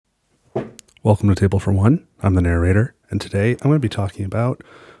Welcome to Table for One. I'm the narrator, and today I'm going to be talking about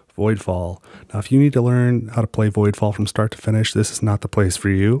Voidfall. Now, if you need to learn how to play Voidfall from start to finish, this is not the place for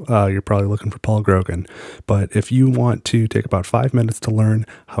you. You're probably looking for Paul Grogan. But if you want to take about 5 minutes to learn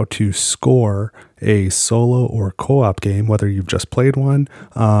how to score a solo or co-op game, whether you've just played one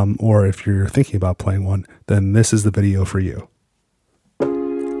or if you're thinking about playing one, then this is the video for you.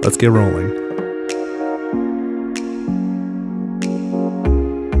 Let's get rolling.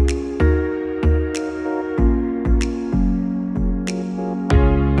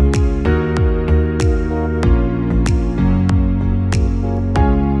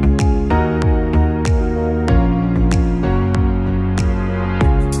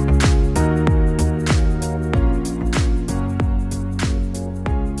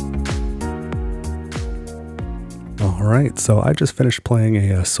 Alright, so I just finished playing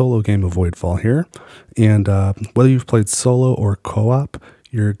a solo game of Voidfall here, and whether you've played solo or co-op,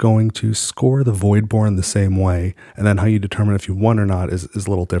 you're going to score the Voidborn the same way, and then how you determine if you won or not is a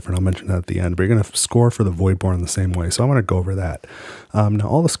little different. I'll mention that at the end, but you're going to score for the Voidborn the same way, so I want to go over that. Now,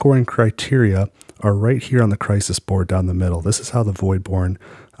 all the scoring criteria are right here on the Crisis board down the middle. This is how the Voidborn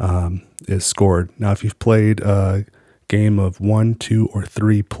is scored. Now, if you've played a game of 1, 2, or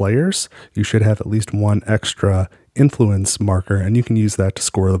 3 players, you should have at least one extra influence marker, and you can use that to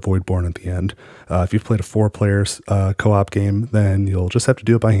score the Voidborn at the end. If you've played a 4-player co-op game, then you'll just have to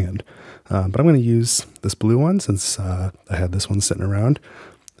do it by hand. But I'm going to use this blue one since I had this one sitting around.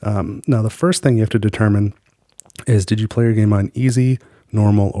 Now, the first thing you have to determine is, did you play your game on easy,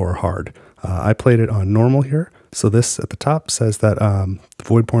 normal, or hard? I played it on normal here. So this at the top says that the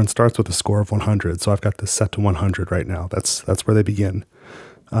Voidborn starts with a score of 100. So I've got this set to 100 right now. That's where they begin.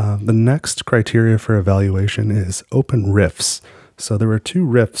 The next criteria for evaluation is open rifts. So there were 2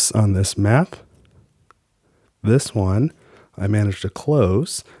 rifts on this map. This one I managed to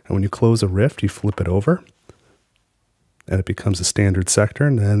close, and when you close a rift, you flip it over, and it becomes a standard sector.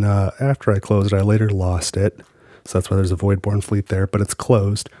 And then after I closed it, I later lost it. So that's why there's a Voidborn fleet there, but it's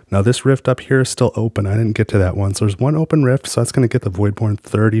closed. Now this rift up here is still open. I didn't get to that one. So there's 1 open rift, so that's going to get the Voidborn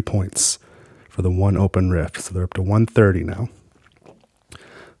 30 points for the 1 open rift. So they're up to 130 now.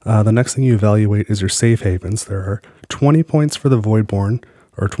 The next thing you evaluate is your safe havens. There are 20 points for the Voidborn,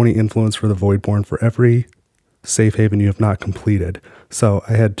 or 20 influence for the Voidborn for every safe haven you have not completed. So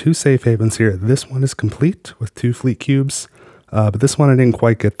I had 2 safe havens here. This one is complete with 2 fleet cubes, but this one I didn't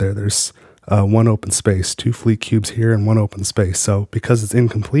quite get there. There's 1 open space, 2 fleet cubes here, and 1 open space. So because it's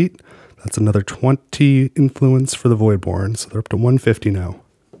incomplete, that's another 20 influence for the Voidborn. So they're up to 150 now.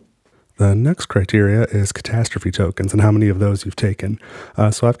 The next criteria is catastrophe tokens and how many of those you've taken.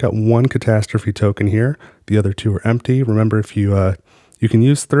 So I've got 1 catastrophe token here. The other 2 are empty. Remember, if you can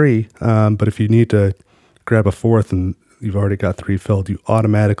use 3, but if you need to grab a 4th and you've already got 3 filled, you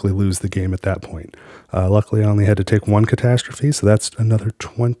automatically lose the game at that point. Luckily, I only had to take 1 catastrophe, so that's another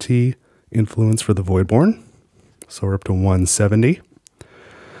 20 influence for the Voidborn. So we're up to 170.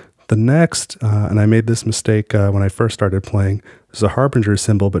 The next, and I made this mistake when I first started playing, there's a Harbinger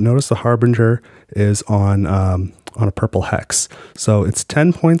symbol, but notice the Harbinger is on a purple hex. So it's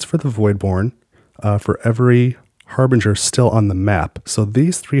 10 points for the Voidborn for every Harbinger still on the map. So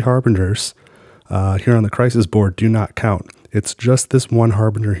these 3 Harbingers here on the Crisis board do not count. It's just this 1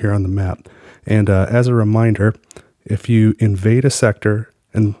 Harbinger here on the map. And as a reminder, if you invade a sector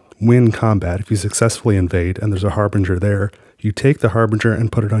and win combat, if you successfully invade and there's a Harbinger there, you take the Harbinger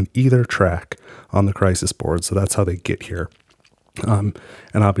and put it on either track on the Crisis board. So that's how they get here. And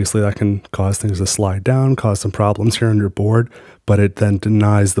obviously that can cause things to slide down, cause some problems here on your board, but it then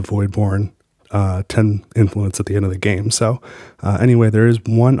denies the Voidborn 10 influence at the end of the game. So anyway, there is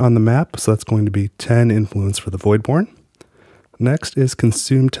 1 on the map, so that's going to be 10 influence for the Voidborn. Next is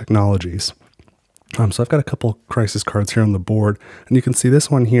consume technologies. So I've got a couple Crisis cards here on the board, and you can see this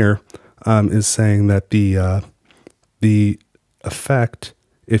one here is saying that the effect,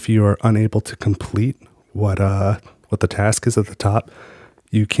 if you are unable to complete what the task is at the top,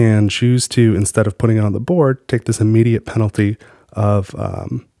 you can choose to, instead of putting it on the board, take this immediate penalty of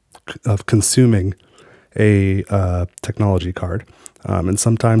consuming a technology card. And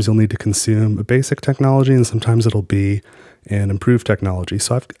sometimes you'll need to consume a basic technology, and sometimes it'll be an improved technology.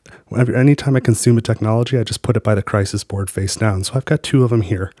 So anytime I consume a technology, I just put it by the Crisis board face down. So I've got 2 of them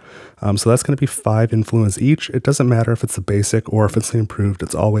here. So that's going to be 5 influence each. It doesn't matter if it's the basic or if it's the improved.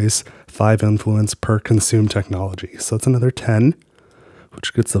 It's always 5 influence per consumed technology. So that's another 10,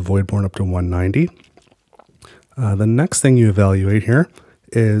 which gets the Voidborn up to 190. The next thing you evaluate here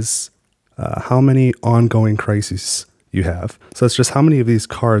is how many ongoing crises you have. So it's just how many of these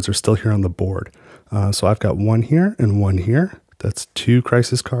cards are still here on the board. So I've got 1 here and 1 here. That's 2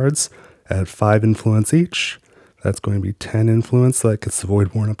 crisis cards. at 5 influence each. That's going to be 10 influence, so that gets the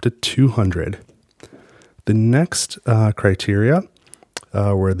Voidborn up to 200. The next criteria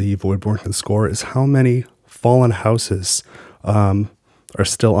where the Voidborn can score is how many fallen houses are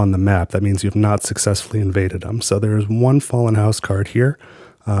still on the map. That means you've not successfully invaded them. So there is one fallen house card here.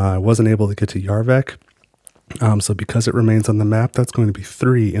 I wasn't able to get to Yarvek. So because it remains on the map, that's going to be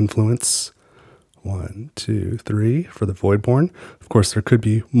 3 influence. 1, 2, 3 for the Voidborn. Of course, there could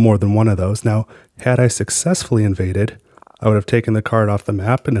be more than one of those. Now, had I successfully invaded, I would have taken the card off the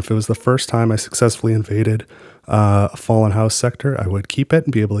map, and if it was the first time I successfully invaded a fallen house sector, I would keep it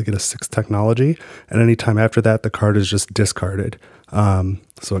and be able to get a 6 technology, and any time after that, the card is just discarded.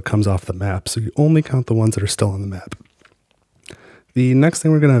 So it comes off the map. So you only count the ones that are still on the map. The next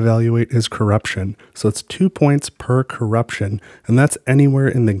thing we're going to evaluate is corruption. So it's 2 points per corruption, and that's anywhere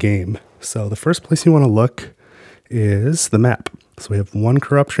in the game. So the first place you want to look is the map. So we have 1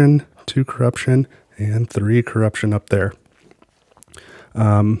 corruption, 2 corruption, and 3 corruption up there.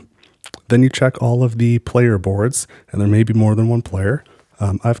 Then you check all of the player boards, and there may be more than one player.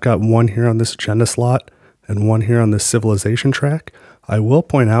 I've got 1 here on this agenda slot and 1 here on this civilization track. I will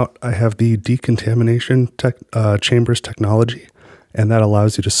point out I have the decontamination chambers technology, and that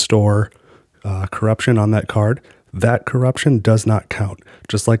allows you to store corruption on that card. That corruption does not count.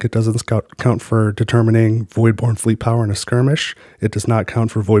 Just like it doesn't count for determining Voidborn fleet power in a skirmish, it does not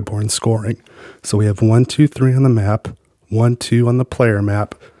count for Voidborn scoring. So we have 1, 2, 3 on the map, 1, 2 on the player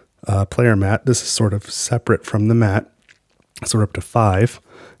mat. This is sort of separate from the mat, so we're up to 5.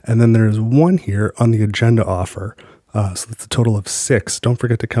 And then there's 1 here on the agenda offer. So that's a total of 6. Don't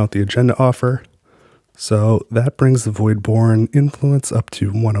forget to count the agenda offer. So that brings the Voidborn influence up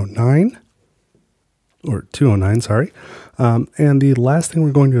to 109. Or 209, sorry. And the last thing we're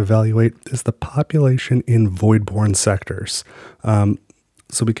going to evaluate is the population in Voidborn sectors.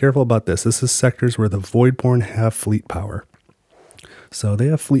 So be careful about this. This is sectors where the Voidborn have fleet power. So they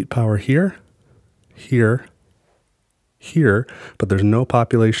have fleet power here, here, here, but there's no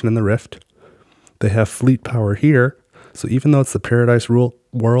population in the Rift. They have fleet power here, so even though it's the Paradise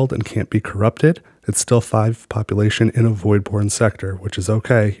world and can't be corrupted, it's still 5 population in a Voidborn sector, which is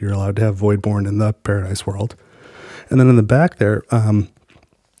okay. You're allowed to have Voidborn in the Paradise world. And then in the back there,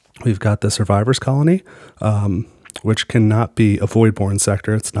 we've got the Survivors Colony, which cannot be a Voidborn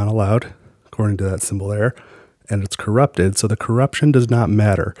sector. It's not allowed, according to that symbol there. And it's corrupted, so the corruption does not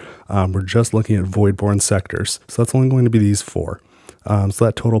matter. We're just looking at Voidborn sectors. So that's only going to be these 4. So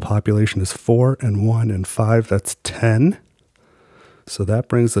that total population is 4 and 1 and 5. That's 10. So that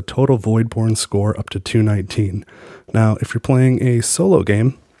brings the total Voidborn score up to 219. Now, if you're playing a solo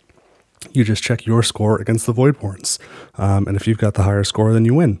game, you just check your score against the Voidborns. And if you've got the higher score, then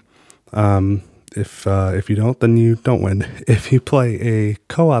you win. If you don't, then you don't win. If you play a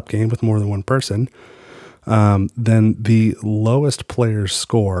co-op game with more than one person, then the lowest player's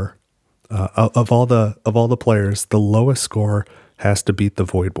score of all the players, the lowest score has to beat the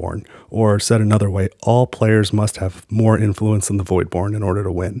Voidborn. Or said another way, all players must have more influence than the Voidborn in order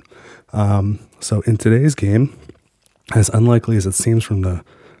to win. So in today's game, as unlikely as it seems from the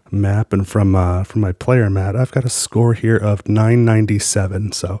map and from my player mat, I've got a score here of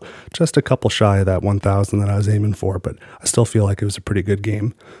 997. So just a couple shy of that 1,000 that I was aiming for, but I still feel like it was a pretty good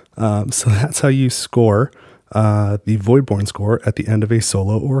game. So that's how you score the Voidborn score at the end of a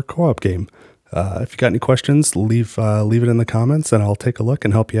solo or co-op game. If you got any questions, leave it in the comments and I'll take a look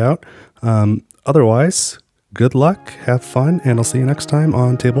and help you out. Otherwise, good luck, have fun, and I'll see you next time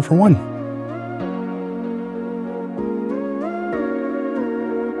on Table for One.